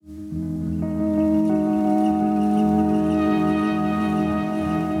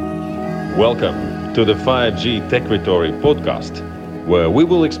Welcome to the 5G Techritory podcast, where we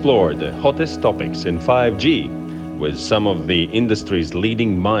will explore the hottest topics in 5G with some of the industry's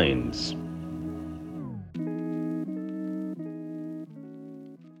leading minds.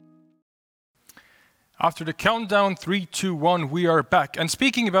 After the countdown 3, 2, 1, we are back. And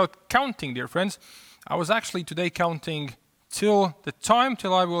speaking about counting, dear friends, I was actually today counting till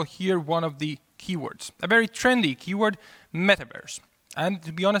I will hear one of the keywords. A very trendy keyword, Metaverse. And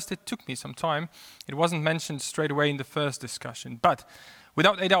to be honest, it took me some time. It wasn't mentioned straight away in the first discussion. But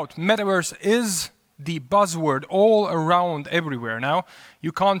without a doubt, Metaverse is the buzzword all around everywhere now.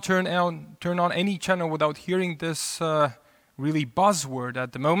 You can't turn on any channel without hearing this really buzzword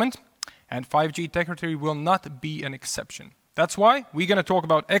at the moment. And 5G Techritory will not be an exception. That's why we're going to talk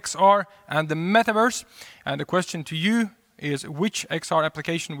about XR and the Metaverse. And the question to you is, which XR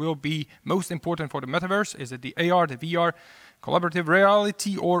application will be most important for the Metaverse? Is it the AR, the VR, collaborative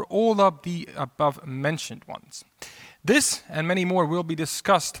reality, or all of the above mentioned ones? This and many more will be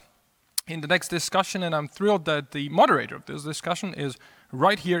discussed in the next discussion, and I'm thrilled that the moderator of this discussion is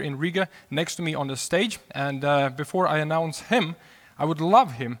right here in Riga next to me on the stage. And before I announce him, I would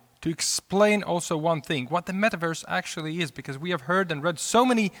love him to explain also one thing, what the Metaverse actually is, because we have heard and read so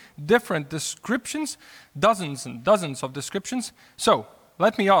many different descriptions, dozens and dozens of descriptions. So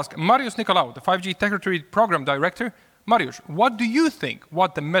let me ask Marius Nicolaou, the 5G Techritory Program Director. Marius, what do you think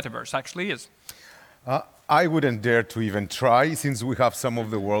what the Metaverse actually is? I wouldn't dare to even try, since we have some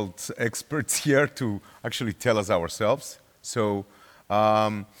of the world's experts here to actually tell us ourselves. So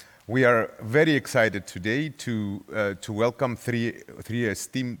we are very excited today to welcome three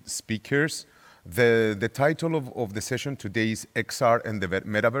esteemed speakers. The title of the session today is XR and the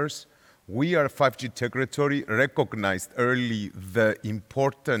Metaverse. We are 5G Techritory recognized early the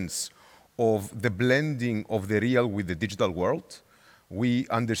importance of the blending of the real with the digital world. We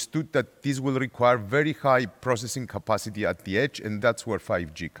understood that this will require very high processing capacity at the edge, and that's where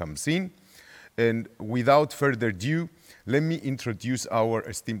 5G comes in. And without further ado, let me introduce our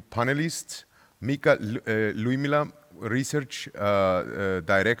esteemed panelists. Mika Luimila, Research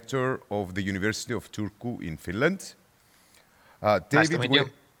Director of the University of Turku in Finland.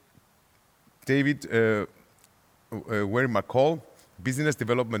 David Ware-McCall, Business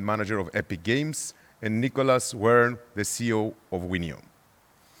Development Manager of Epic Games, and Nicholas Wern, the CEO of Winio.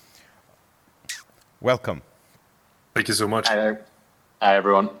 Welcome. Thank you so much. Hi there. Hi,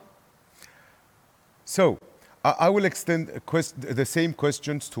 everyone. So, I will extend the same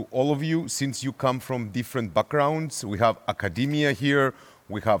questions to all of you, since you come from different backgrounds. We have academia here,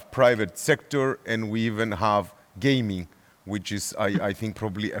 we have private sector, and we even have gaming, which is, I think,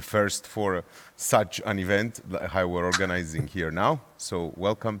 probably a first for such an event, like how we're organizing here now. So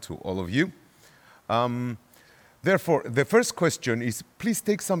welcome to all of you. Therefore, the first question is, please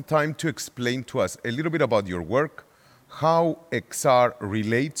take some time to explain to us a little bit about your work, how XR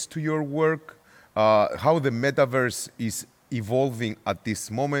relates to your work, how the Metaverse is evolving at this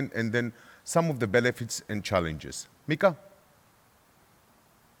moment, and then some of the benefits and challenges. Mika?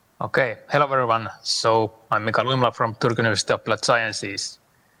 Okay, hello everyone. So I'm Mika Luimila from Turku University of Applied Sciences.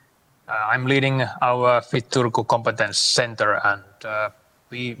 I'm leading our Fit Turku Competence Center, and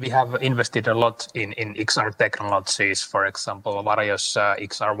we have invested a lot in XR technologies, for example, various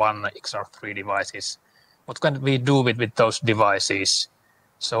XR1, XR3 devices. What can we do with those devices?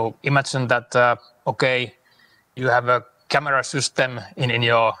 So imagine that, okay, you have a camera system in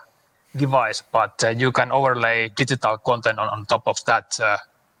your device, but you can overlay digital content on top of that.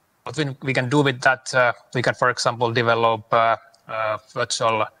 What we can do with that, we can, for example, develop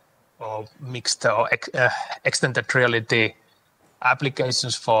virtual or mixed or extended reality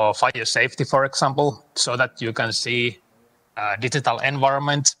applications for fire safety, for example, so that you can see digital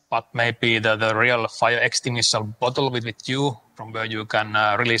environment, but maybe the real fire extinguisher bottle with you, from where you can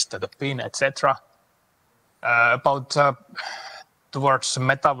release the pin, etc. Towards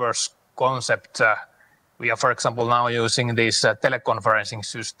Metaverse concept, we are, for example, now using these teleconferencing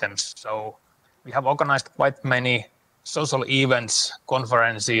systems. So we have organized quite many social events,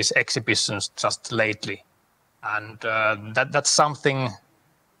 conferences, exhibitions just lately. And that's something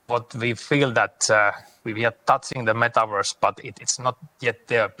what we feel that we are touching the Metaverse, but it's not yet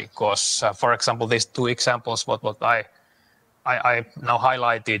there because, for example, these two examples, what I now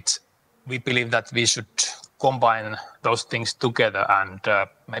highlighted, we believe that we should combine those things together and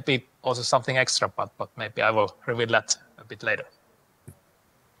maybe also something extra, but maybe I will reveal that a bit later.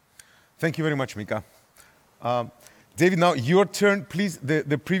 Thank you very much, Mika. David, now your turn, please.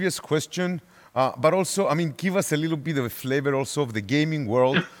 The previous question, but also, I mean, give us a little bit of a flavor also of the gaming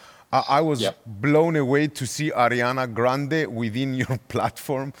world. I was blown away to see Ariana Grande within your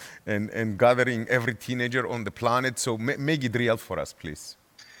platform and gathering every teenager on the planet. So make it real for us, please.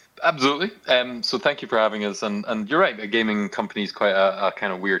 Absolutely. So thank you for having us. And you're right, a gaming company is quite a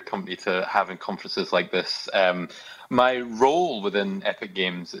kind of weird company to have in conferences like this. My role within Epic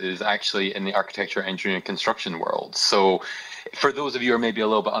Games is actually in the architecture, engineering, and construction world. So for those of you who are maybe a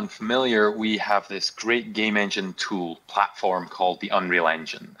little bit unfamiliar, we have this great game engine tool platform called the Unreal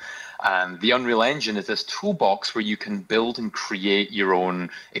Engine. And the Unreal Engine is this toolbox where you can build and create your own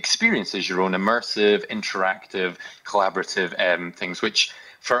experiences, your own immersive, interactive, collaborative things, which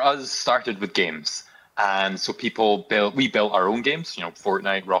for us started with games. And so we built our own games,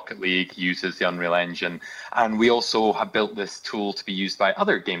 Fortnite, Rocket League uses the Unreal Engine. And we also have built this tool to be used by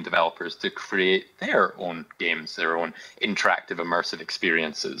other game developers to create their own games, their own interactive, immersive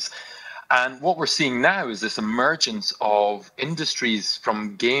experiences. And what we're seeing now is this emergence of industries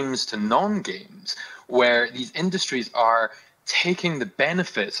from games to non-games, where these industries are taking the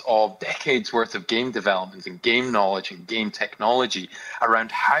benefits of decades worth of game development and game knowledge and game technology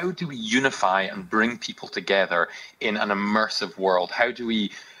around how do we unify and bring people together in an immersive world? How do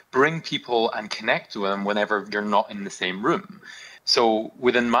we bring people and connect to them whenever you're not in the same room? So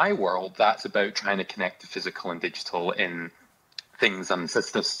within my world, that's about trying to connect the physical and digital in things and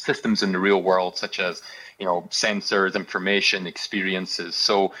systems in the real world, such as sensors, information, experiences.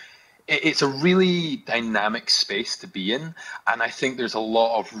 So it's a really dynamic space to be in, and I think there's a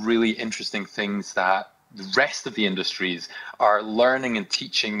lot of really interesting things that the rest of the industries are learning and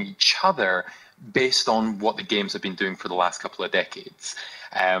teaching each other based on what the games have been doing for the last couple of decades.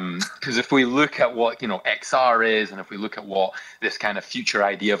 Because if we look at what XR is, and if we look at what this kind of future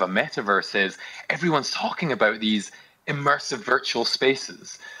idea of a metaverse is, everyone's talking about these immersive virtual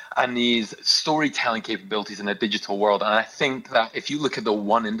spaces and these storytelling capabilities in a digital world. And I think that if you look at the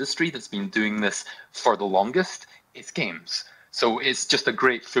one industry that's been doing this for the longest, it's games. So it's just a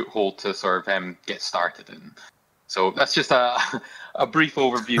great foothold to sort of get started in. So that's just a brief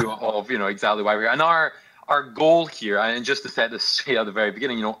overview of exactly why we're here. And our goal here, and just to set this straight at the very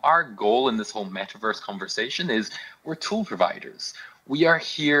beginning, our goal in this whole metaverse conversation is we're tool providers. We are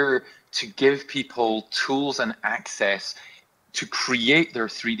here to give people tools and access to create their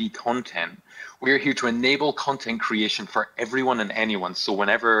 3D content. We're here to enable content creation for everyone and anyone. So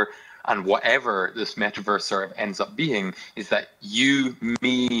whenever and whatever this metaverse sort of ends up being, is that you,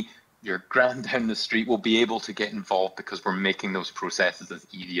 me, your grand down the street will be able to get involved because we're making those processes as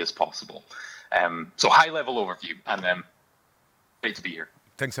easy as possible. So high level overview, and great to be here.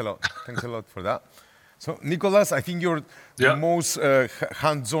 Thanks a lot. Thanks a lot for that. So, Nicolas, I think you're the most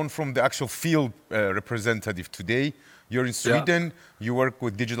hands-on from the actual field representative today. You're in Sweden, you work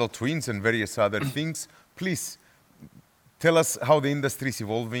with digital twins and various other things. Please tell us how the industry is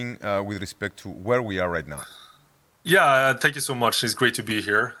evolving with respect to where we are right now. Yeah, thank you so much. It's great to be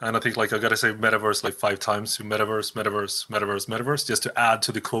here. And I think I got to say metaverse 5 times. Metaverse, just to add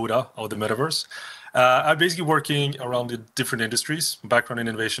to the quota of the metaverse. I'm basically working around the different industries, background in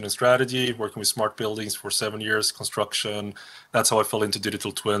innovation and strategy, working with smart buildings for 7 years, construction. That's how I fell into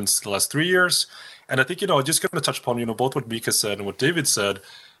digital twins the last 3 years. And I think, just going to touch upon, both what Mika said and what David said,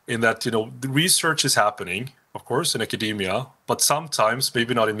 in that, the research is happening, of course, in academia, but sometimes,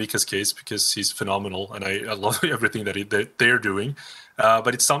 maybe not in Mika's case, because he's phenomenal and I love everything that they're doing,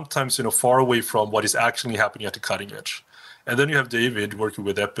 but it's sometimes, far away from what is actually happening at the cutting edge. And then you have David working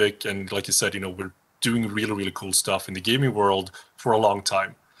with Epic, and like you said, we're doing really, really cool stuff in the gaming world for a long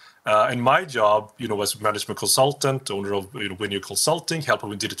time. And my job, as a management consultant, owner of When You Consulting, helping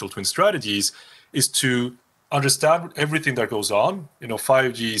with digital twin strategies, is to understand everything that goes on,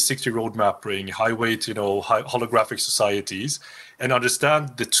 5G, 6G roadmap bring, highway to, holographic societies, and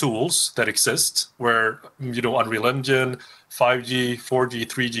understand the tools that exist where, Unreal Engine, 5G, 4G,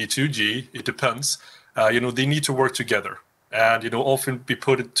 3G, 2G, it depends, they need to work together and, often be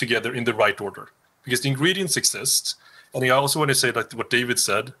put together in the right order because the ingredients exist. And I also want to say that what David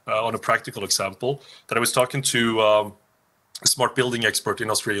said on a practical example, that I was talking to a smart building expert in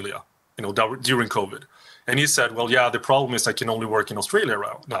Australia, during COVID. And he said, well, yeah, the problem is I can only work in Australia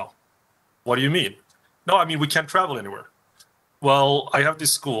now. What do you mean? No, I mean, we can't travel anywhere. Well, I have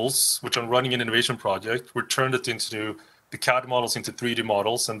these schools, which I'm running an innovation project. We turned it into the CAD models into 3D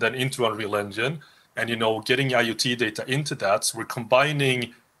models and then into Unreal Engine. And, getting IoT data into that. So we're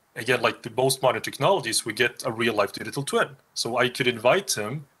combining, again, like the most modern technologies, we get a real life digital twin. So I could invite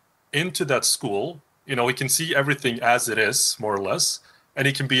him into that school. He can see everything as it is, more or less, and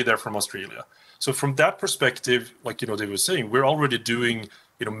he can be there from Australia. So from that perspective, like, they were saying, we're already doing,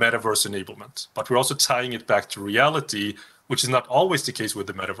 metaverse enablement, but we're also tying it back to reality which is not always the case with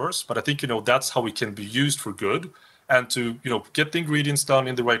the metaverse. But I think, that's how it can be used for good, and to, get the ingredients done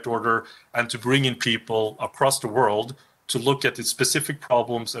in the right order, and to bring in people across the world to look at the specific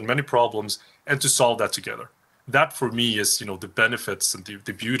problems and many problems and to solve that together. That for me is, the benefits and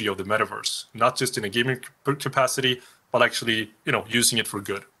the beauty of the metaverse, not just in a gaming capacity, but actually, using it for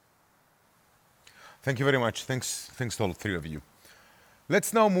good. Thank you very much. Thanks to all three of you.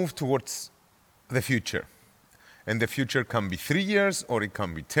 Let's now move towards the future. And the future can be 3 years, or it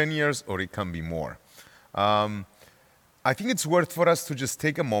can be 10 years, or it can be more. I think it's worth for us to just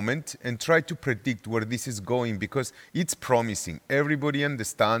take a moment and try to predict where this is going, because it's promising. Everybody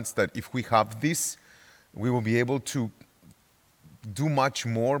understands that if we have this, we will be able to do much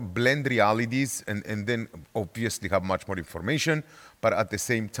more, blend realities, and then obviously have much more information, but at the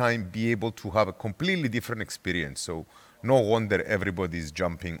same time be able to have a completely different experience. So no wonder everybody's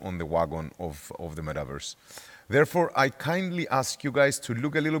jumping on the wagon of the metaverse. Therefore, I kindly ask you guys to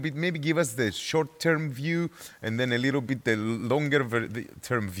look a little bit, maybe give us the short-term view and then a little bit the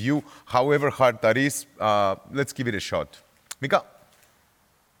longer-term view, however hard that is. Let's give it a shot. Mika?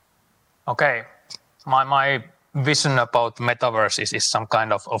 Okay, my vision about metaverse is some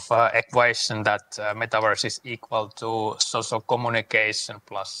kind of equation that metaverse is equal to social communication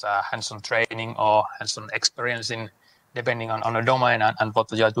plus hands-on training or hands-on experiencing, depending on a domain and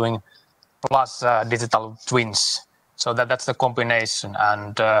what you are doing, plus digital twins. So that's the combination,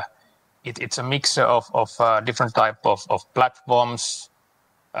 and it's a mixture of different type of platforms,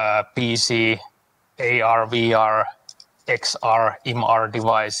 PC, AR, VR, XR, MR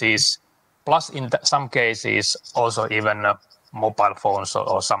devices, plus in some cases also even mobile phones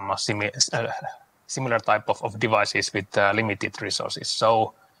or some similar type of devices with limited resources.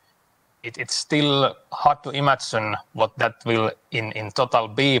 So it's still hard to imagine what that will in total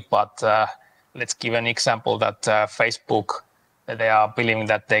be, but let's give an example that Facebook, they are believing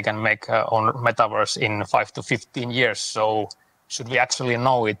that they can make on metaverse in 5 to 15 years. So should we actually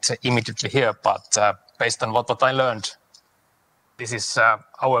know it immediately here? But based on what I learned, this is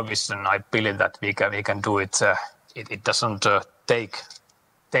our vision. I believe that we can do it. It doesn't take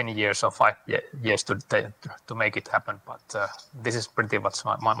 10 years or 5 years to make it happen, but this is pretty much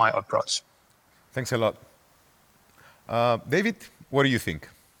my approach. Thanks a lot. David, what do you think?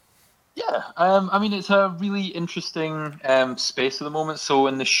 Yeah, I mean, it's a really interesting space at the moment. So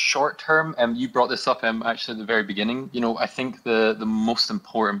in the short term, you brought this up actually at the very beginning. I think the most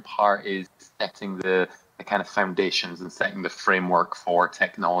important part is setting the kind of foundations and setting the framework for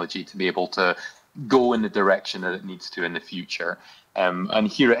technology to be able to go in the direction that it needs to in the future. And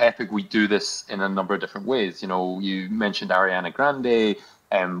here at Epic, we do this in a number of different ways. You mentioned Ariana Grande.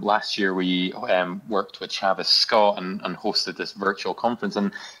 Last year, we worked with Travis Scott and hosted this virtual conference.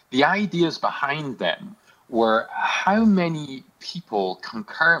 And the ideas behind them were how many people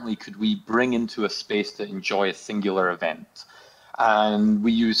concurrently could we bring into a space to enjoy a singular event? And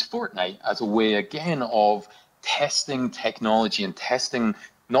we use Fortnite as a way, again, of testing technology and testing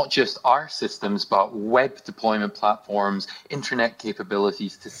not just our systems, but web deployment platforms, internet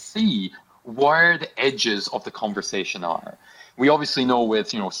capabilities to see where the edges of the conversation are. We obviously know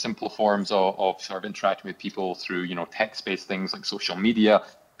with simple forms of sort of interacting with people through text-based things like social media,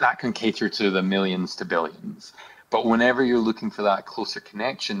 that can cater to the millions to billions. But whenever you're looking for that closer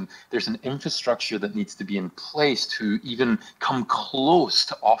connection, there's an infrastructure that needs to be in place to even come close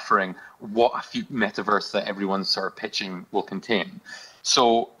to offering what a metaverse that everyone's sort of pitching will contain.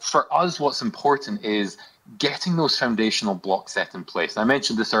 So for us, what's important is getting those foundational blocks set in place. I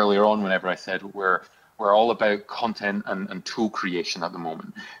mentioned this earlier on whenever I said we're all about content and tool creation at the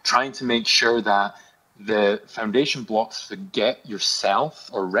moment, trying to make sure that the foundation blocks to get yourself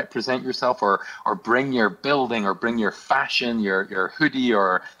or represent yourself or bring your building or bring your fashion, your hoodie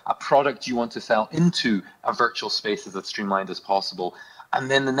or a product you want to sell into a virtual space as streamlined as possible. And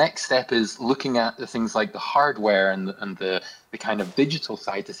then the next step is looking at the things like the hardware and the kind of digital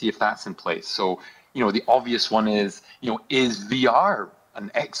side to see if that's in place. So, the obvious one is VR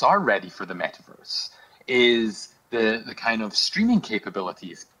and XR ready for the metaverse? Is the kind of streaming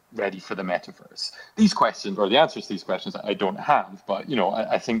capabilities ready for the metaverse? These questions, or the answers to these questions, I don't have, but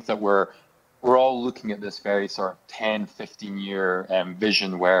I think that we're all looking at this very sort of 10, 15-year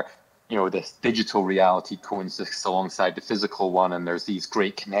vision where this digital reality coexists alongside the physical one, and there's these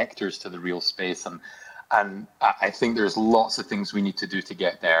great connectors to the real space, and I think there's lots of things we need to do to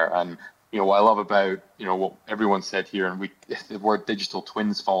get there. And what I love about what everyone said here, and the word digital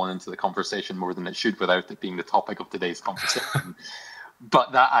twins fallen into the conversation more than it should without it being the topic of today's conversation.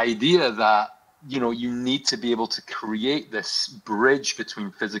 But that idea that you need to be able to create this bridge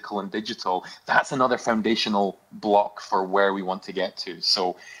between physical and digital. That's another foundational block for where we want to get to.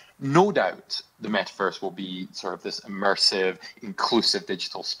 So no doubt the metaverse will be sort of this immersive, inclusive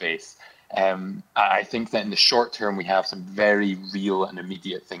digital space. I think that in the short term, we have some very real and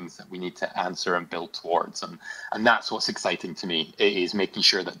immediate things that we need to answer and build towards. And that's what's exciting to me, is making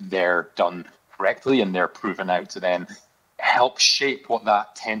sure that they're done correctly and they're proven out to then help shape what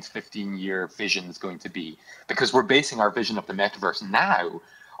that 10 to 15 year vision is going to be. Because we're basing our vision of the metaverse now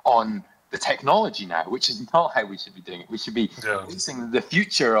on the technology now, which is not how we should be doing it. We should be basing the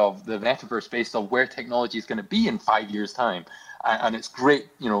future of the metaverse based on where technology is going to be in 5 years' time. And it's great,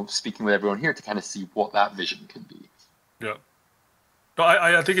 speaking with everyone here to kind of see what that vision can be. Yeah. No,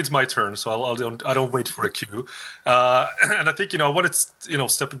 I think it's my turn, so I don't wait for a cue. And I think, I want to,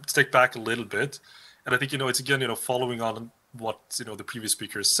 step back a little bit. And I think, it's again, following on what, the previous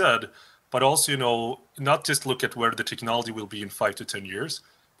speaker said, but also, not just look at where the technology will be in 5 to 10 years,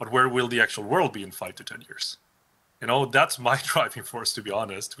 but where will the actual world be in 5 to 10 years? That's my driving force, to be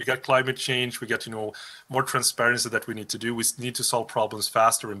honest. We got climate change, we got, more transparency that we need to do. We need to solve problems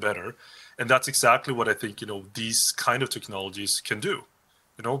faster and better. And that's exactly what I think, these kind of technologies can do.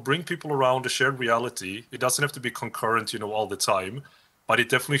 Bring people around a shared reality. It doesn't have to be concurrent, all the time, but it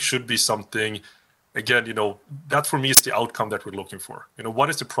definitely should be something. Again, that for me is the outcome that we're looking for.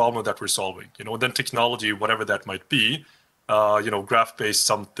 What is the problem that we're solving? Then technology, whatever that might be, graph-based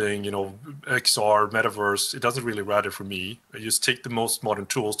something, XR, Metaverse, it doesn't really matter for me. I just take the most modern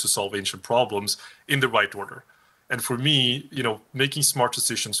tools to solve ancient problems in the right order. And for me, making smart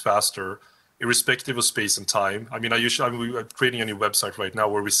decisions faster, irrespective of space and time. We're creating a new website right now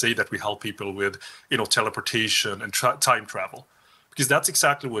where we say that we help people with, teleportation and time travel, because that's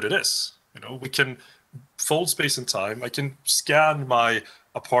exactly what it is. We can fold space and time. I can scan my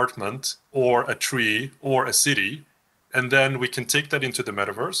apartment or a tree or a city, and then we can take that into the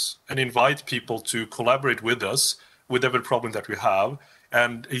metaverse and invite people to collaborate with us with every problem that we have.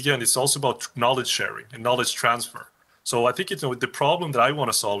 And again, it's also about knowledge sharing and knowledge transfer. So I think, the problem that I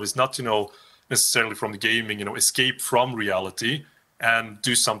want to solve is not, necessarily from the gaming, escape from reality and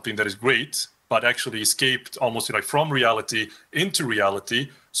do something that is great, but actually escaped almost from reality into reality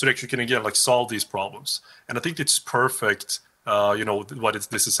so that you can, again, solve these problems. And I think it's perfect,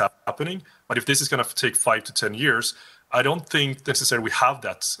 this is happening. But if this is going to take 5 to 10 years, I don't think necessarily we have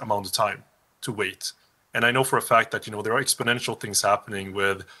that amount of time to wait. And I know for a fact that, there are exponential things happening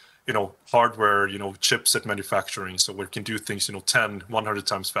with, hardware, chipset manufacturing. So we can do things, 10, 100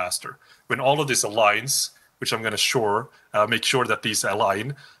 times faster. When all of this aligns, which I'm going to make sure that these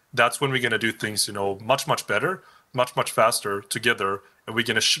align, that's when we're going to do things, much, much better, much, much faster together. And we're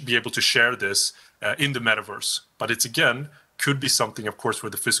going to be able to share this in the metaverse. But it's, again, could be something, of course, for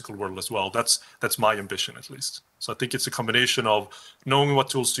the physical world as well. That's my ambition, at least. So I think it's a combination of knowing what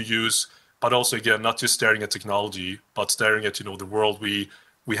tools to use, but also, again, not just staring at technology, but staring at, the world we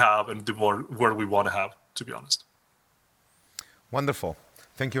have and the world we want to have, to be honest. Wonderful.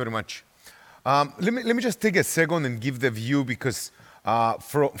 Thank you very much. Let me just take a second and give the view, because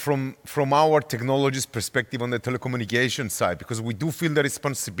from our technology's perspective on the telecommunication side, because we do feel the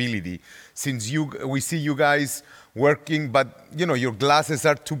responsibility, since we see you guys working, but your glasses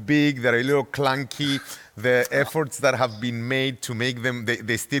are too big, they're a little clunky. The efforts that have been made to make them,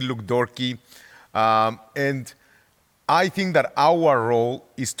 they still look dorky. And I think that our role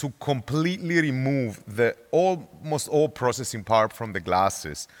is to completely remove almost all processing power from the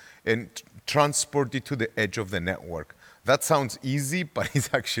glasses and transport it to the edge of the network. That sounds easy, but it's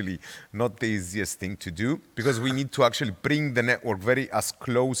actually not the easiest thing to do, because we need to actually bring the network as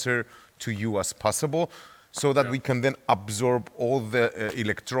closer to you as possible, so that we can then absorb all the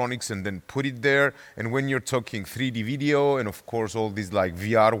electronics and then put it there. And when you're talking 3D video and of course all these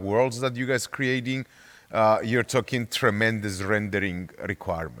VR worlds that you guys are creating, you're talking tremendous rendering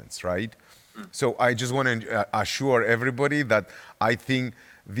requirements, right? So I just want to assure everybody that I think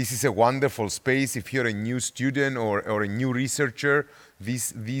this is a wonderful space. If you're a new student or a new researcher,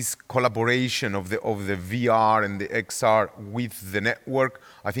 this collaboration of the VR and the XR with the network,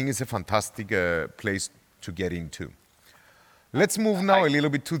 I think is a fantastic place to get into. Let's move now a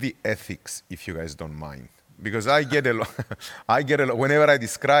little bit to the ethics, if you guys don't mind, because I get a lot. Whenever I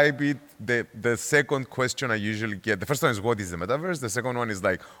describe it, the second question I usually get, the first one is, what is the metaverse? The second one is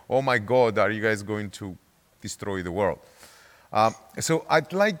oh my God, are you guys going to destroy the world? So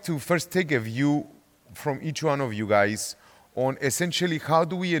I'd like to first take a view from each one of you guys on essentially how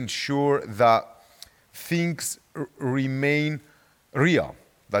do we ensure that things remain real,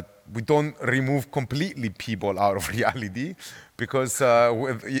 that we don't remove completely people out of reality, because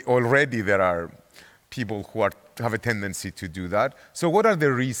already there are people who have a tendency to do that. So what are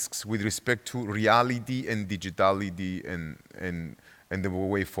the risks with respect to reality and digitality and the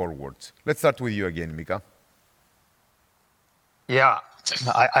way forward? Let's start with you again, Mika. Yeah,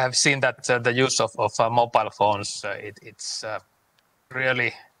 I have seen that the use of mobile phones, it's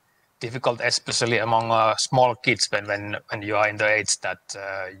really difficult, especially among small kids when you are in the age that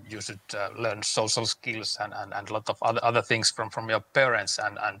you should learn social skills and a lot of other things from your parents.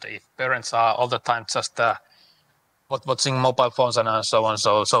 And if parents are all the time just watching mobile phones and so on,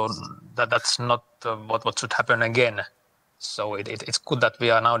 so that's not what should happen again. So it's good that we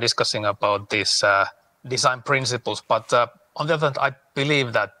are now discussing about these design principles. But on the other hand, I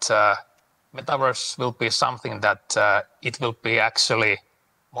believe that Metaverse will be something that it will be actually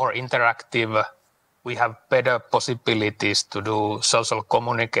more interactive. We have better possibilities to do social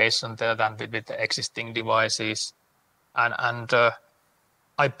communication there than with the existing devices. And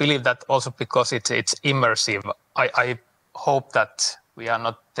I believe that also because it's immersive. I hope that we are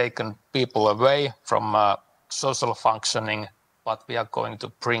not taking people away from social functioning, but we are going to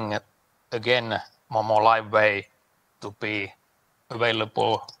bring again more live way to be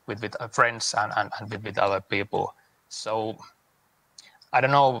available with friends and with other people. So I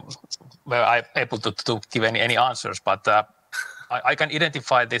don't know whether I'm able to give any answers, but I can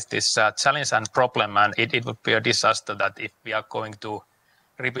identify this challenge and problem, and it would be a disaster that if we are going to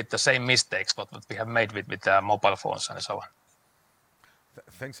repeat the same mistakes what we have made with mobile phones and so on.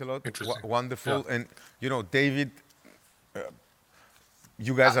 Thanks a lot. Interesting. Wonderful. Yeah. And David,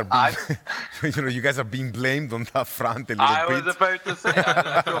 you guys are being, you guys are being blamed on that front a little bit. I was about to say,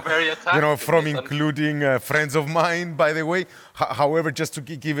 I feel very attacked. From including friends of mine, by the way. However, just to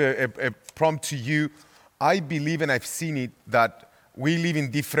give a prompt to you, I believe, and I've seen it, that we live in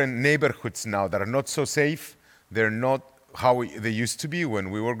different neighborhoods now that are not so safe. They're not how they used to be when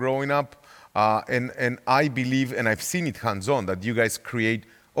we were growing up. And I believe, and I've seen it hands-on, that you guys create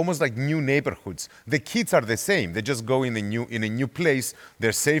almost like new neighborhoods. The kids are the same. They just go in a new place.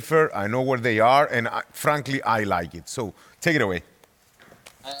 They're safer. I know where they are, and frankly, I like it. So take it away.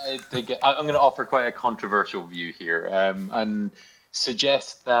 I think I'm going to offer quite a controversial view here, and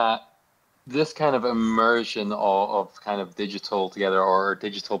suggest that this kind of immersion of kind of digital together, or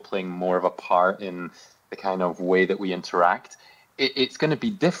digital playing more of a part in the kind of way that we interact, it's going to be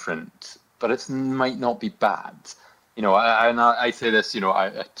different, but it might not be bad. I say this,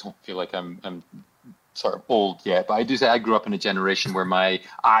 I don't feel like I'm sort of old yet, but I do say I grew up in a generation where my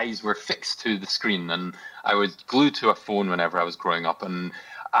eyes were fixed to the screen, and I was glued to a phone whenever I was growing up, and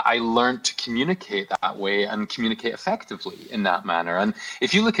I learned to communicate that way and communicate effectively in that manner. And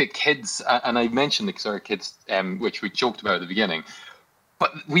if you look at kids, and I mentioned the sort of kids, which we joked about at the beginning,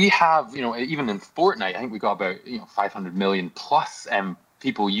 but we have, even in Fortnite, I think we got about 500 million plus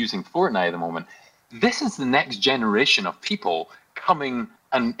people using Fortnite at the moment. This is the next generation of people coming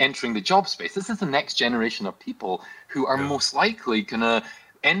and entering the job space. This is the next generation of people who are most likely going to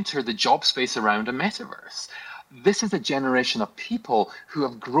enter the job space around a metaverse. This is a generation of people who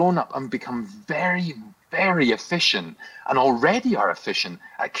have grown up and become very, very efficient, and already are efficient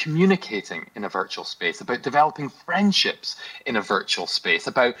at communicating in a virtual space, about developing friendships in a virtual space,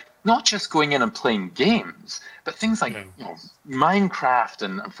 about not just going in and playing games, but things like Minecraft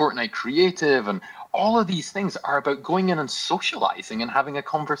and Fortnite Creative, and all of these things are about going in and socializing and having a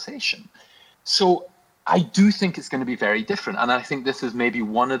conversation. So I do think it's going to be very different. And I think this is maybe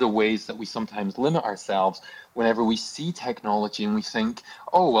one of the ways that we sometimes limit ourselves whenever we see technology and we think,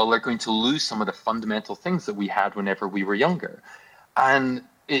 oh, well, they're going to lose some of the fundamental things that we had whenever we were younger. And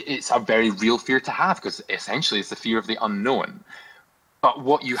it's a very real fear to have, because essentially it's the fear of the unknown. But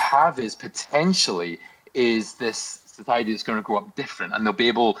what you have is potentially is this society that's going to grow up different, and they'll be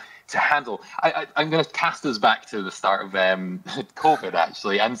able to handle. I'm going to cast us back to the start of COVID,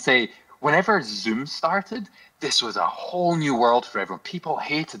 actually, and say, whenever Zoom started, this was a whole new world for everyone. People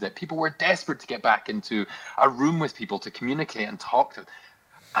hated it. People were desperate to get back into a room with people to communicate and talk to.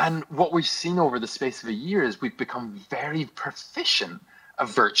 And what we've seen over the space of a year is we've become very proficient at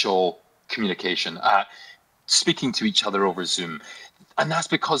virtual communication, speaking to each other over Zoom. And that's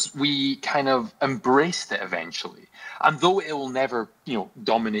because we kind of embraced it eventually. And though it will never,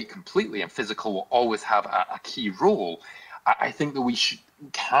 dominate completely, and physical will always have a key role, I think that we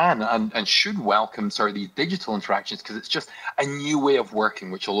can and should welcome sort of these digital interactions, because it's just a new way of working,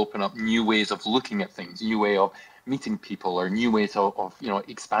 which will open up new ways of looking at things, new way of meeting people, or new ways of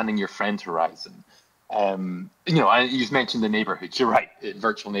expanding your friend horizon. You've mentioned the neighborhoods. You're right.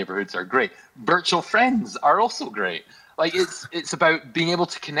 Virtual neighborhoods are great. Virtual friends are also great. Like it's about being able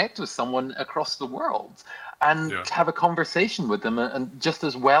to connect with someone across the world and have a conversation with them, and just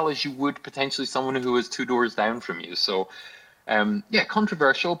as well as you would potentially someone who is 2 doors down from you. So, yeah,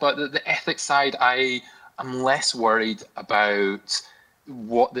 controversial, but the ethics side, I am less worried about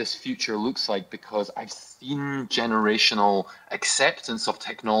what this future looks like, because I've seen generational acceptance of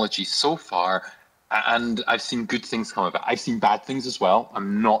technology so far, and I've seen good things come of it. I've seen bad things as well.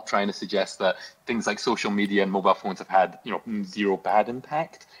 I'm not trying to suggest that things like social media and mobile phones have had, zero bad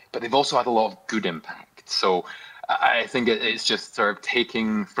impact, but they've also had a lot of good impact. So I think it's just sort of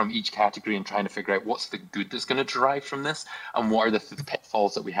taking from each category and trying to figure out what's the good that's going to derive from this, and what are the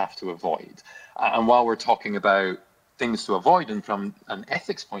pitfalls that we have to avoid. And while we're talking about things to avoid, and from an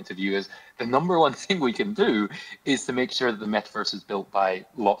ethics point of view, is the number one thing we can do is to make sure that the metaverse is built by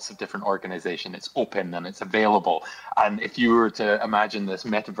lots of different organizations. It's open and it's available. And if you were to imagine this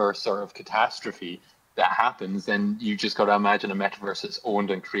metaverse sort of catastrophe that happens, then you just got to imagine a metaverse that's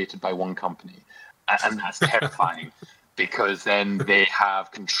owned and created by one company. And that's terrifying because then they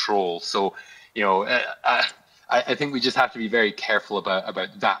have control. So, I think we just have to be very careful about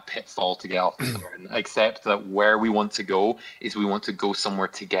that pitfall to get off the start, and accept that where we want to go is we want to go somewhere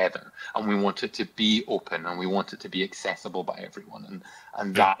together, and we want it to be open, and we want it to be accessible by everyone.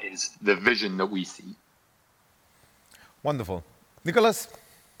 And that is the vision that we see. Wonderful. Nicholas?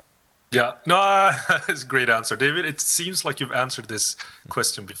 Yeah, no, it's a great answer, David. It seems like you've answered this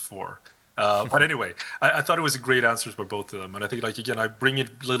question before. But anyway, I thought it was a great answers by both of them. And I think, again, I bring it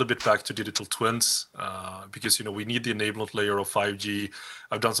a little bit back to digital twins, because, we need the enablement layer of 5G.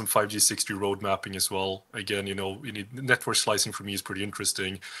 I've done some 5G 6G road mapping as well. Again, we need network slicing. For me is pretty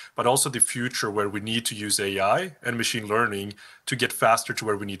interesting, but also the future where we need to use AI and machine learning to get faster to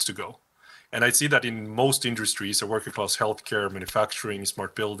where we need to go. And I see that in most industries. I work across healthcare, manufacturing,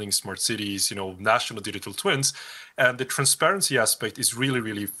 smart buildings, smart cities, national digital twins. And the transparency aspect is really,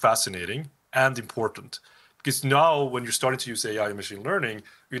 really fascinating and important. Because now when you're starting to use AI and machine learning,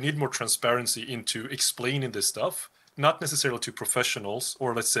 you need more transparency into explaining this stuff, not necessarily to professionals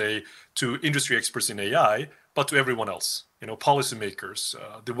or, let's say, to industry experts in AI, but to everyone else, policymakers,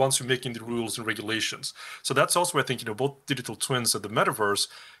 the ones who are making the rules and regulations. So that's also where I think, both digital twins and the metaverse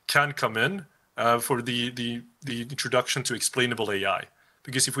can come in for the introduction to explainable AI.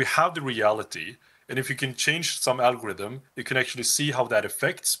 Because if we have the reality, and if you can change some algorithm, you can actually see how that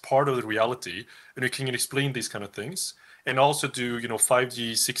affects part of the reality, and you can explain these kind of things. And also do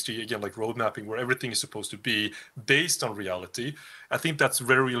 5G, 6G, again, like road mapping, where everything is supposed to be based on reality. I think that's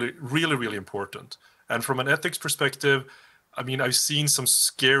really, really, really important. And from an ethics perspective, I mean, I've seen some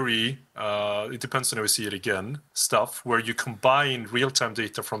scary, it depends on how I see it again, stuff where you combine real-time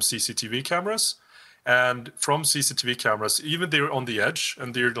data from CCTV cameras, and from CCTV cameras, even they're on the edge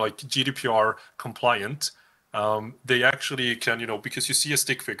and they're like GDPR compliant, they actually can, because you see a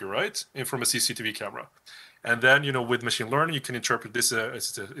stick figure, right, from a CCTV camera. And then, with machine learning, you can interpret this,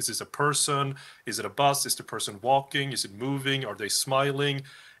 is this a person? Is it a bus? Is the person walking? Is it moving? Are they smiling?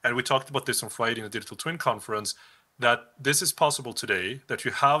 And we talked about this on Friday in the Digital Twin Conference, that this is possible today, that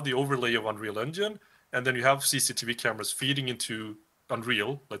you have the overlay of Unreal Engine, and then you have CCTV cameras feeding into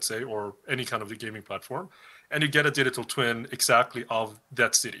Unreal, let's say, or any kind of the gaming platform, and you get a digital twin exactly of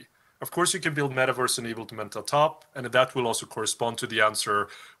that city. Of course, you can build metaverse enablement on top, and that will also correspond to the answer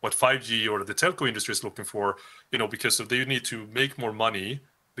what 5G or the telco industry is looking for, because they need to make more money,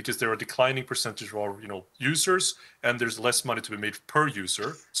 because there are a declining percentage of our, users, and there's less money to be made per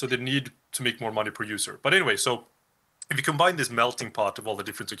user, so they need to make more money per user. But anyway, so if you combine this melting pot of all the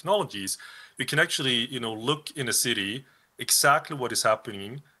different technologies, you can actually, look in a city exactly what is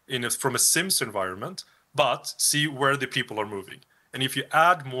happening from a Sims environment, but see where the people are moving. And if you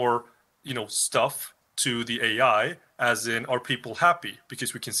add more, stuff to the AI, as in, are people happy?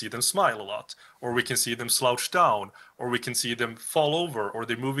 Because we can see them smile a lot, or we can see them slouch down, or we can see them fall over, or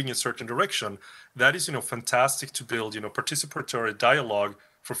they're moving in a certain direction. That is, fantastic to build, participatory dialogue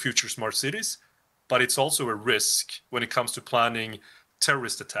for future smart cities. But it's also a risk when it comes to planning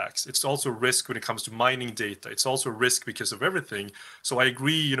terrorist attacks. It's also a risk when it comes to mining data. It's also a risk because of everything. So I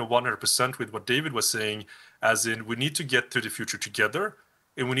agree, 100% with what David was saying, as in we need to get to the future together,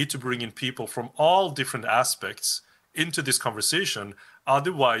 and we need to bring in people from all different aspects into this conversation.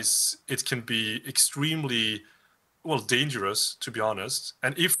 Otherwise, it can be extremely, dangerous, to be honest.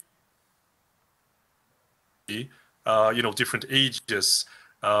 And if, different ages,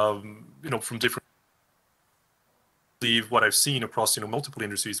 from different, what I've seen across, multiple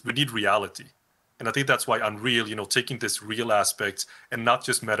industries, we need reality. And I think that's why Unreal, taking this real aspect and not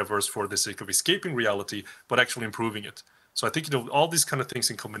just metaverse for the sake of escaping reality, but actually improving it. So I think, all these kind of things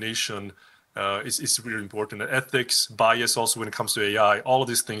in combination, is really important. And ethics, bias, also when it comes to AI, all of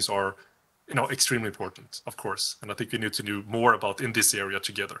these things are, extremely important, of course. And I think we need to do more about in this area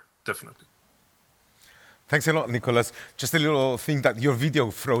together, definitely. Thanks a lot, Nicholas. Just a little thing that your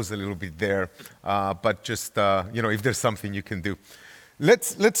video froze a little bit there, but just if there's something you can do.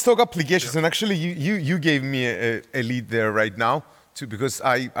 Let's talk applications. And actually, you gave me a lead there right now too, because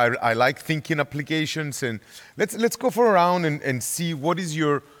I like thinking applications. And let's go for a round and see what is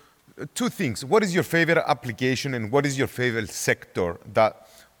your two things. What is your favorite application, and what is your favorite sector that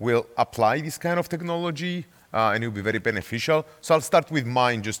will apply this kind of technology and it will be very beneficial? So I'll start with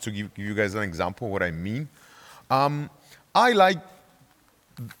mine just to give you guys an example of what I mean. I like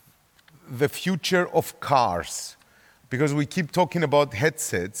the future of cars, because we keep talking about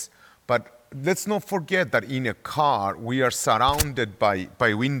headsets, but let's not forget that in a car, we are surrounded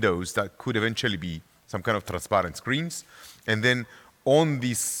by windows that could eventually be some kind of transparent screens. And then on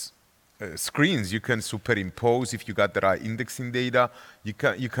these screens, you can superimpose, if you got the right indexing data, you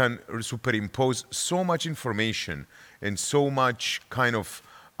can superimpose so much information and so much kind of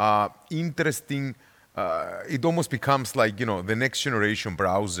interesting. It almost becomes like the next generation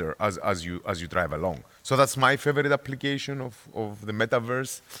browser as you drive along. So that's my favorite application of the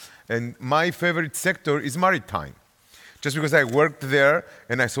metaverse. And my favorite sector is maritime, just because I worked there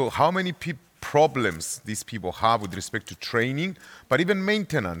and I saw how many problems these people have with respect to training, but even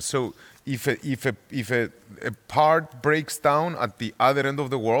maintenance. So if a part breaks down at the other end of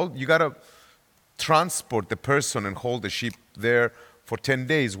the world, you gotta transport the person and hold the ship there for 10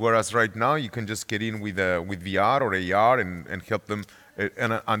 days, whereas right now you can just get in with VR or AR and help them,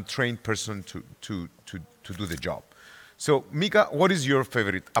 an untrained person to do the job. So Mika, what is your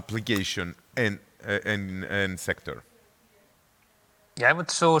favorite application and sector? Yeah, I would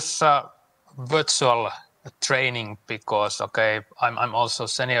choose virtual training because, I'm also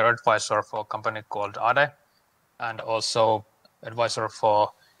senior advisor for a company called ADE and also advisor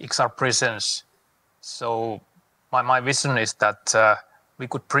for XR Presence. So my vision is that we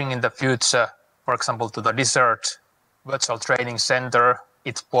could bring in the future, for example, to the desert, virtual training center.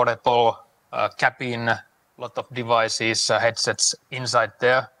 It's portable, cabin, a lot of devices, headsets inside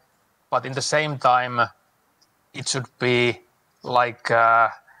there. But in the same time, it should be like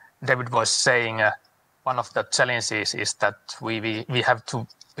David was saying, one of the challenges is that we have to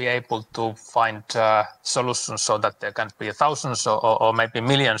be able to find solutions so that there can be thousands or maybe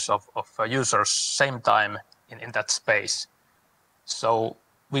millions of users same time in that space. So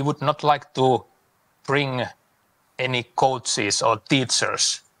we would not like to bring any coaches or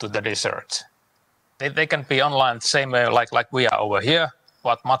teachers to the desert. They can be online the same way like we are over here,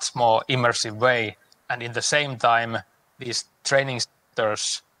 but much more immersive way. And in the same time, these training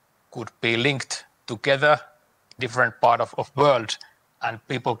centers could be linked together, different part of world, and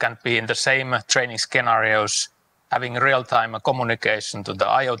people can be in the same training scenarios, having real-time communication to the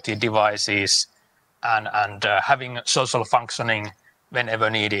IoT devices, and having social functioning whenever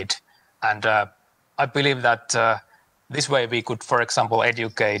needed. And I believe that this way we could, for example,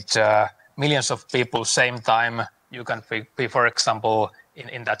 educate millions of people same time. You can be for example,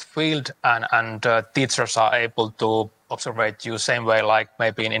 in that field, and teachers are able to observe you same way, like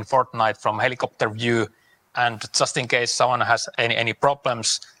maybe in Fortnite from helicopter view. And just in case someone has any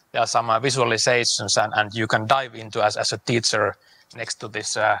problems, there are some visualizations, and you can dive into as a teacher next to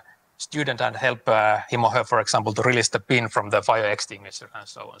this student and help him or her, for example, to release the pin from the fire extinguisher and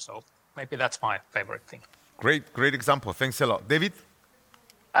so on. So maybe that's my favorite thing. Great example. Thanks a lot. David?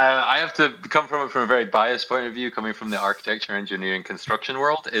 I have to come from it from a very biased point of view, coming from the architecture, engineering, construction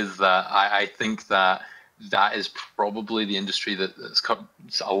world, is that I think that is probably the industry that's got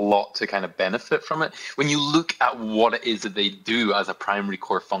a lot to kind of benefit from it. When you look at what it is that they do as a primary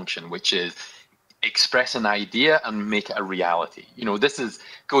core function, which is express an idea and make it a reality. This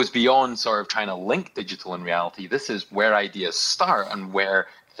goes beyond sort of trying to link digital and reality. This is where ideas start and where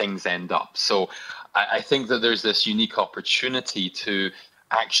things end up. So I think that there's this unique opportunity to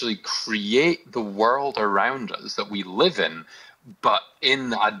actually create the world around us that we live in, but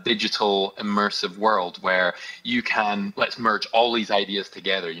in a digital immersive world where you can, let's merge all these ideas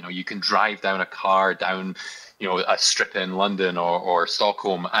together. You can drive down a car down a strip in London or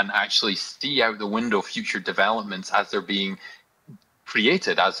Stockholm and actually see out the window future developments as they're being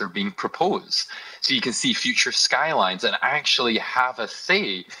created, as they're being proposed. So you can see future skylines and actually have a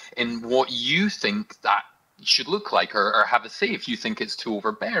say in what you think that should look like, or have a say if you think it's too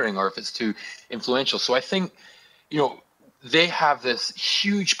overbearing or if it's too influential. So I think, they have this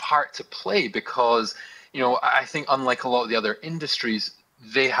huge part to play because, I think unlike a lot of the other industries,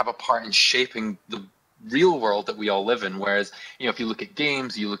 they have a part in shaping real world that we all live in. Whereas, if you look at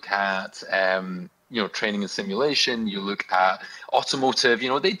games, you look at training and simulation, you look at automotive,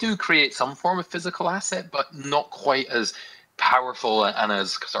 they do create some form of physical asset, but not quite as powerful and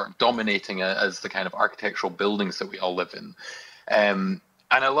as sort of dominating as the kind of architectural buildings that we all live in. And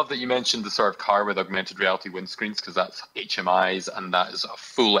I love that you mentioned the sort of car with augmented reality windscreens, because that's HMIs, and that is a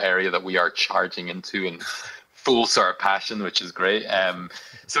full area that we are charging into and full sort of passion, which is great.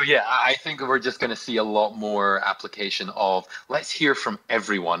 So yeah, I think we're just going to see a lot more application of, let's hear from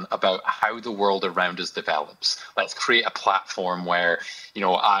everyone about how the world around us develops. Let's create a platform where,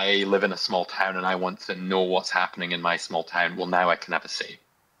 I live in a small town and I want to know what's happening in my small town. Well, now I can have a say.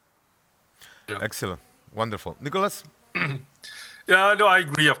 Yeah. Excellent. Wonderful. Nicholas? Yeah, no, I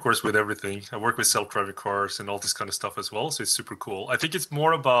agree, of course, with everything. I work with self-driving cars and all this kind of stuff as well, so it's super cool. I think it's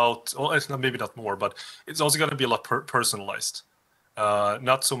more about, well, it's not, maybe not more, but it's also going to be a lot personalized.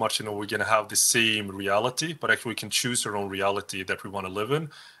 Not so much, we're going to have the same reality, but actually we can choose our own reality that we want to live in.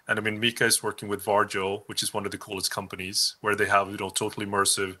 And I mean, Mika is working with Varjo, which is one of the coolest companies, where they have, totally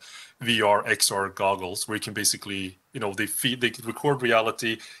immersive VR, XR goggles, where you can basically, they record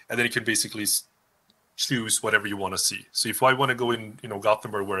reality, and then you can basically choose whatever you want to see. So if I want to go in,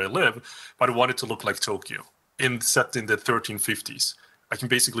 Gothenburg where I live, but I want it to look like Tokyo, set in the 1350s, I can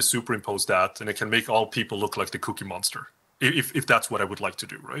basically superimpose that, and it can make all people look like the Cookie Monster, if that's what I would like to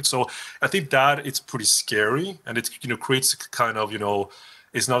do, right? So I think that it's pretty scary, and it creates kind of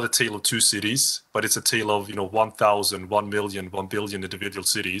it's not a tale of two cities, but it's a tale of 1,000, 1 million, 1 billion individual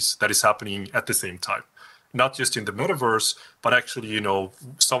cities that is happening at the same time. Not just in the metaverse, but actually,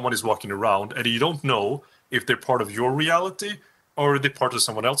 someone is walking around and you don't know if they're part of your reality or they're part of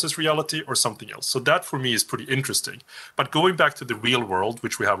someone else's reality or something else. So that for me is pretty interesting. But going back to the real world,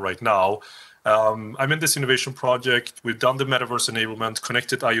 which we have right now, I'm in this innovation project. We've done the metaverse enablement,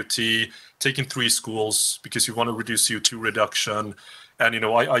 connected IoT, taken 3 schools because you want to reduce CO2 reduction, and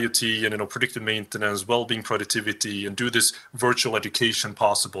IoT and predictive maintenance, well-being, productivity, and do this virtual education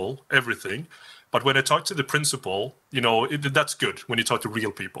possible, everything. But when I talk to the principal, that's good when you talk to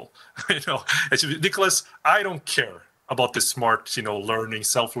real people. Nicholas, I don't care about this smart, learning,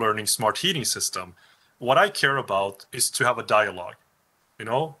 self-learning, smart heating system. What I care about is to have a dialogue,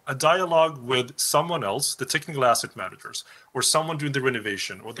 a dialogue with someone else, the technical asset managers, or someone doing the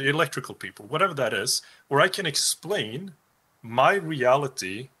renovation, or the electrical people, whatever that is, where I can explain my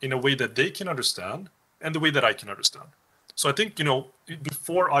reality in a way that they can understand and the way that I can understand. So I think,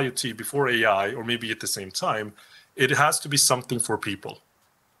 before IoT, before AI, or maybe at the same time, it has to be something for people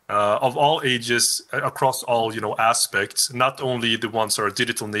of all ages, across all, aspects, not only the ones that are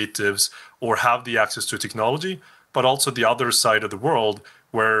digital natives or have the access to technology, but also the other side of the world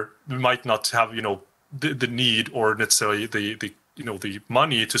where we might not have, the need or necessarily the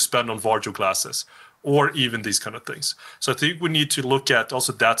money to spend on Varjo glasses or even these kind of things. So I think we need to look at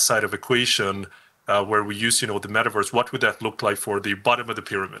also that side of equation, where we use, the metaverse. What would that look like for the bottom of the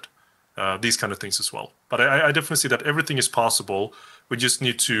pyramid? These kind of things as well. But I definitely see that everything is possible. We just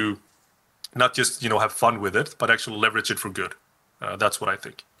need to not just, have fun with it, but actually leverage it for good. That's what I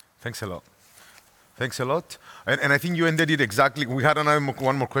think. Thanks a lot. Thanks a lot. And I think you ended it exactly. We had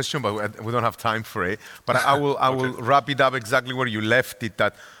one more question, but we don't have time for it. But I will wrap it up exactly where you left it,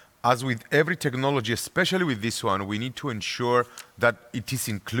 that as with every technology, especially with this one, we need to ensure that it is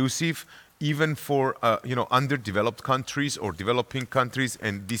inclusive, even for underdeveloped countries or developing countries,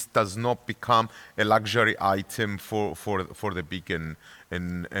 and this does not become a luxury item for the big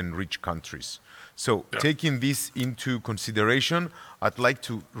and rich countries. So taking this into consideration, I'd like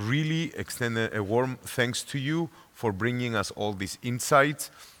to really extend a warm thanks to you for bringing us all these insights.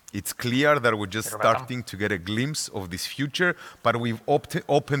 It's clear that we're just starting to get a glimpse of this future, but we've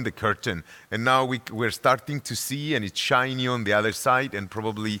opened the curtain, and now we're starting to see, and it's shiny on the other side, and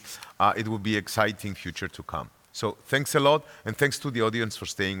probably it will be exciting future to come. So thanks a lot, and thanks to the audience for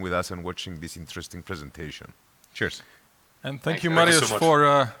staying with us and watching this interesting presentation. Cheers. And thank you, Marius,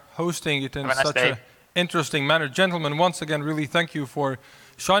 for hosting it in such an interesting manner. Gentlemen, once again, really thank you for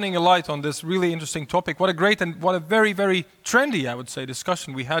shining a light on this really interesting topic. What a great and what a very, very trendy, I would say,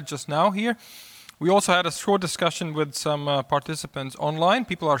 discussion we had just now here. We also had a short discussion with some participants online.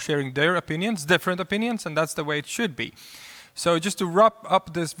 People are sharing their opinions, different opinions, and that's the way it should be. So just to wrap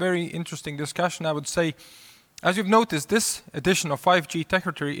up this very interesting discussion, I would say As you've noticed, this edition of 5G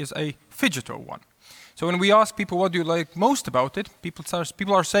Techratory is a phygital one. So when we ask people what do you like most about it,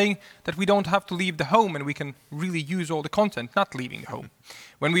 people are saying that we don't have to leave the home and we can really use all the content not leaving the home.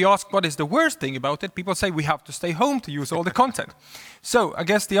 When we ask what is the worst thing about it, people say we have to stay home to use all the content. So I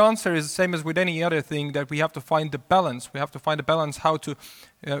guess the answer is the same as with any other thing, that we have to find the balance. We have to find a balance how to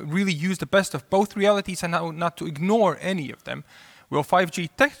really use the best of both realities and how not to ignore any of them. Will 5G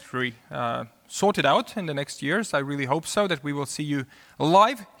Techratory sort it out in the next years? I really hope so, that we will see you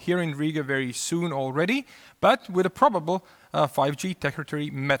live here in Riga very soon already, but with a probable 5G Techratory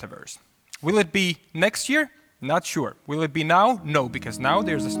Metaverse. Will it be next year? Not sure. Will it be now? No, because now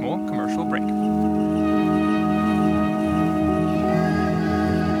there's a small commercial break.